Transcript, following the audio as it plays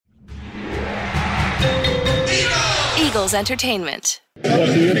Eagles Entertainment.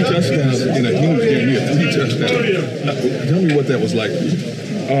 Three touchdowns in a huge game. You had 3 touchdowns. Tell me what that was like for you.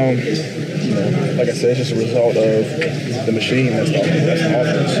 Like I said, it's just a result of the machine that's the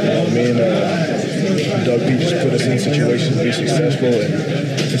offense. Me and Doug P just put us in situations to be successful, and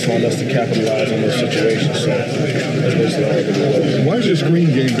just want us to capitalize on those situations. So that's basically all I can do. Why has your screen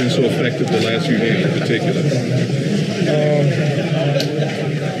game been so effective the last few games in particular?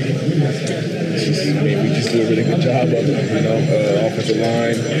 We just do a really good job of it, offensive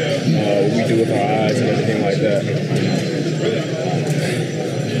line, what we do with our eyes and everything like that.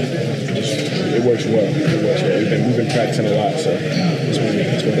 It works well. We've been practicing a lot, so it's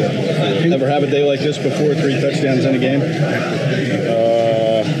been Ever have a day like this before, 3 touchdowns in a game?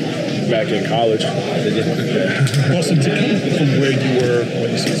 Back in college. Austin, to come from where you were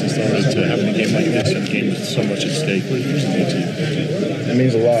when the season started to having a game like this and a game with so much at stake, what does it mean to you? It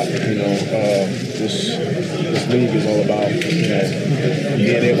means a lot. This league is all about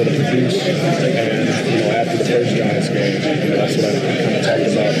being able to produce, and after the first Giants game, that's what I kind of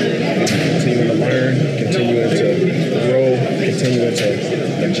talked about. Continuing to learn, continuing to grow, continuing to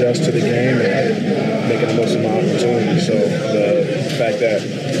adjust to the game, and making the most of my opportunities. So the fact that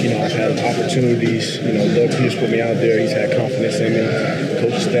I've had opportunities, Doug Pierce put me out there. He's had confidence in me. The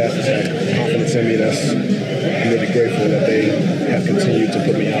coaching staff has had confidence in me. I'm really grateful that they have continued to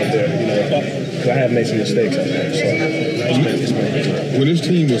put me out there. Because I have made some mistakes out there. So it's been When this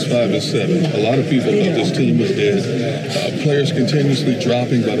team was 5-7, a lot of people thought this team was dead. Players continuously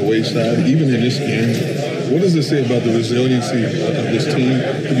dropping by the wayside, even in this game. What does it say about the resiliency of this team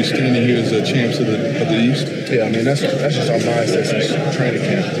to be standing here as champs of the East? Yeah, that's just our mindset since training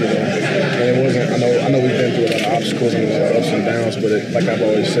camp, And it wasn't. I know we've been through a lot of obstacles and a lot of ups and downs, but like I've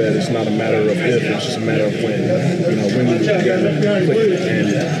always said, it's not a matter of if, it's just a matter of when. When we together, click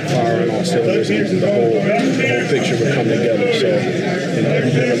and fire on all cylinders, and the whole picture would come together. So,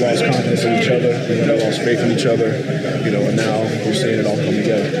 we've never lost confidence in each other, we've never lost faith in each other, and now we're seeing it all come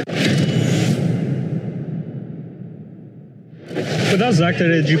together. Without Zach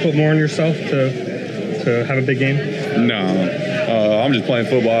today, did you put more on yourself to have a big game? No. I'm just playing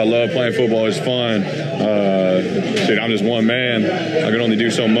football. I love playing football. It's fun. I'm just one man. I can only do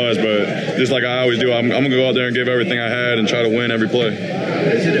so much, but just like I always do, I'm going to go out there and give everything I had and try to win every play.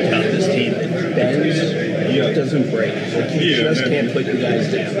 What is it about this team that bends, it doesn't break? Can't put you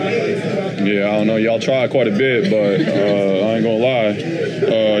guys down. Yeah, I don't know. Y'all try quite a bit, but I ain't going to lie.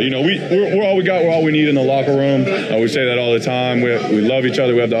 We're all we got. We're all we need in the locker room. We say that all the time. We love each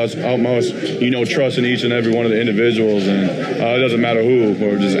other. We have the utmost, trust in each and every one of the individuals, and it doesn't matter who.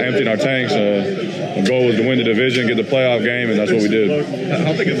 We're just emptying our tanks. The goal was to win the division, get the playoff game, and that's what we did.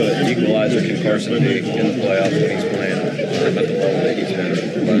 How big of an equalizer can Carson be in the playoffs when he's playing? About the level that he's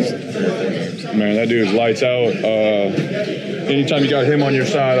been. Man, that dude's lights out. Anytime you got him on your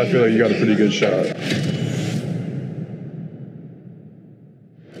side, I feel like you got a pretty good shot.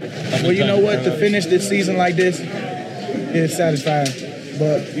 Well, you know what? To finish this season like this is satisfying.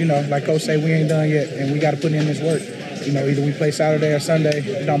 But, like Coach say, we ain't done yet, and we got to put in this work. Either we play Saturday or Sunday.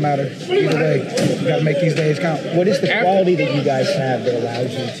 It don't matter. Either way, we got to make these days count. What is the quality that you guys have that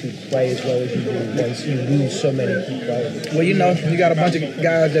allows you to play as well as you do once you lose so many key players? Well, you got a bunch of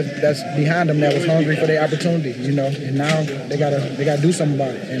guys that's behind them that was hungry for their opportunity, and now they gotta do something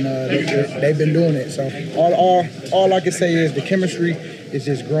about it, and they've been doing it. So all I can say is the chemistry is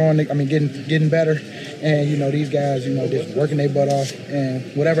just growing. Getting better. And, these guys, just working their butt off. And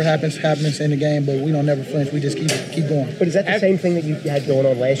whatever happens in the game, but we don't never flinch. We just keep going. But is that the same thing that you had going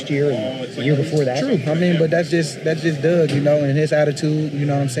on last year and the year before that? True. But that's just Doug, and his attitude, you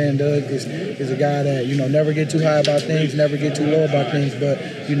know what I'm saying? Doug is a guy that, never get too high about things, never get too low about things, but,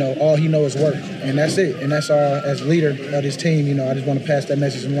 all he knows is work. And that's it. And that's all, as leader of this team, I just want to pass that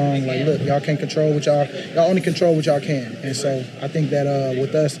message along. Like, look, y'all can't control what y'all only control what y'all can. And so I think that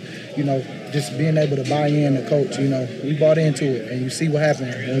with us, just being able to buy in the coach, we bought into it, and you see what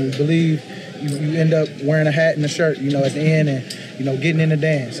happened. When we believe, you end up wearing a hat and a shirt, at the end, and getting in the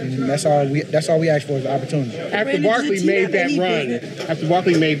dance, and that's all we ask for is the opportunity. After Barkley made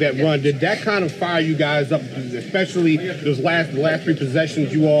that run, did that kind of fire you guys up, especially the last 3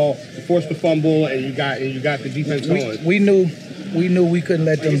 possessions? You all forced the fumble, and you got the defense going. We knew we couldn't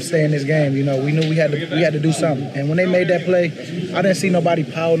let them stay in this game. We knew we had to do something. And when they made that play, I didn't see nobody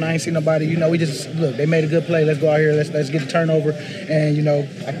pouting. I didn't see nobody. We just look. They made a good play. Let's go out here. Let's get the turnover. And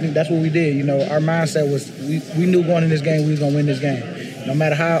I think that's what we did. Our mindset was we knew going in this game we was gonna win this game. No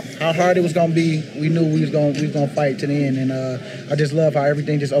matter how hard it was gonna be, we knew we was gonna fight to the end. And I just love how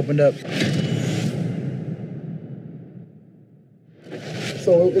everything just opened up.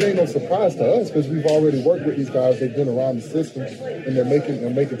 So it ain't no surprise to us because we've already worked with these guys. They've been around the system and they're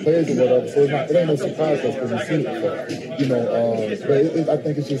making plays or whatever. So it ain't no surprise to us because we've seen it before. You know, but I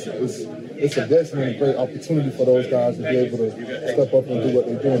think it's a blessing and a great opportunity for those guys to be able to step up and do what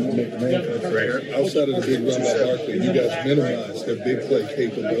they're doing to make the name for themselves. Outside of the big run by Barkley, you guys minimized their big play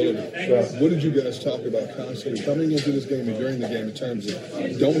capability. What did you guys talk about constantly coming into this game and during the game in terms of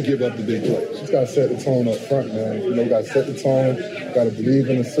don't give up the big plays? Just got to set the tone up front, man. You know, got to set the tone, got to believe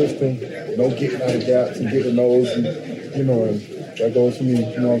in the system, no getting out of gaps and getting those, and, you know, and that goes for me,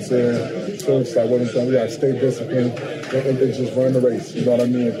 you know what I'm saying? So it's like what I'm saying, we got to stay disciplined and just run the race, you know what I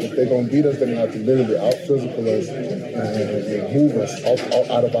mean? If they're going to beat us, they're going to have to literally out-physical us and move us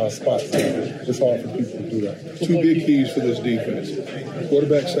out of our spots. It's hard for people to do that. Two big keys for this defense.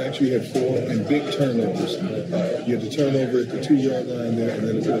 Quarterback sacks, you had 4, and big turnovers. You had the turnover at the 2-yard line there,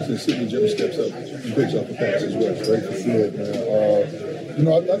 and then Sidney Jones steps up and picks up a pass as well. Great to see it, man. You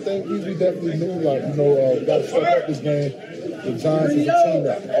know, I think we definitely knew, like, you know, we got to step up this game. The Giants is a team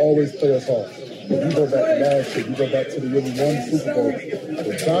that always play us off. If you go back to last year, you go back to the year we won the Super Bowl,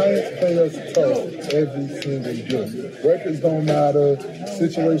 the Giants play us tough every single year. Records don't matter,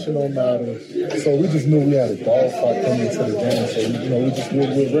 situation don't matter. So we just knew we had a dogfight coming into the game. So, you know,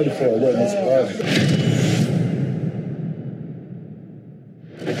 we're ready for it. It wasn't surprising.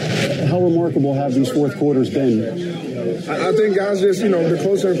 How remarkable have these fourth quarters been? I think guys just, you know, the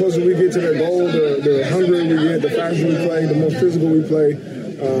closer and closer we get to their goal, the hungrier we get, the faster we play, the more physical we play.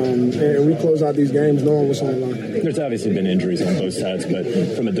 And we close out these games knowing what's on the line. There's obviously been injuries on both sides, but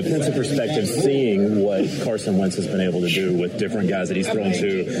from a defensive perspective, seeing what Carson Wentz has been able to do with different guys that he's thrown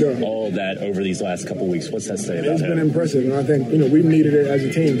to, all that over these last couple of weeks, what's that say about him? It's been impressive, and I think, you know, we've needed it as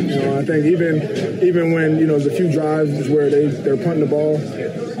a team. You know, I think even when, you know, there's a few drives where they're punting the ball,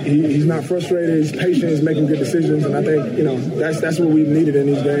 he's not frustrated, he's patient, he's making good decisions, and I think, you know, that's what we've needed in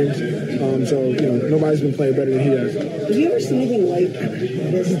these games. So, you know, nobody's been playing better than he has. Did you ever see anything like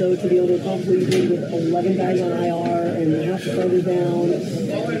this, though, to be able to accomplish with 11 guys on IR and half the starters down?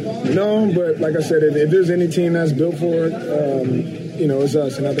 No, but like I said, if there's any team that's built for it, you know, it's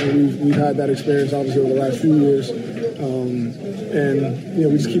us. And I think we've had that experience, obviously, over the last few years. And, you know,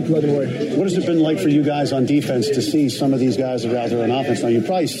 we just keep plugging away. What has it been like for you guys on defense to see some of these guys that are out there on offense? Now, you've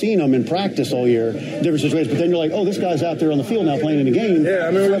probably seen them in practice all year, different situations, but then you're like, oh, this guy's out there on the field now playing in the game. Yeah,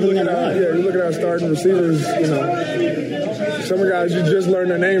 I mean, you look at our starting receivers, you know, some of the guys, you just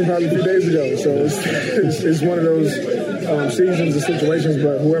learned their name probably a few days ago. So it's one of those seasons and situations,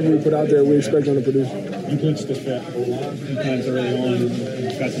 but whoever we put out there, we expect them to produce. You blitzed the fit a lot sometimes early on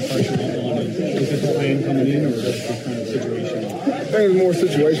and got some pressure on it. Was it the plan coming in, or was it just kind of situational? I think it was more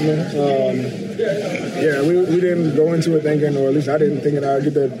situational. Yeah, we didn't go into it thinking, or at least I didn't think that I'd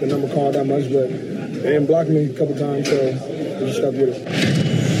get the number called that much, but they didn't block me a couple times, so we just stuck with it.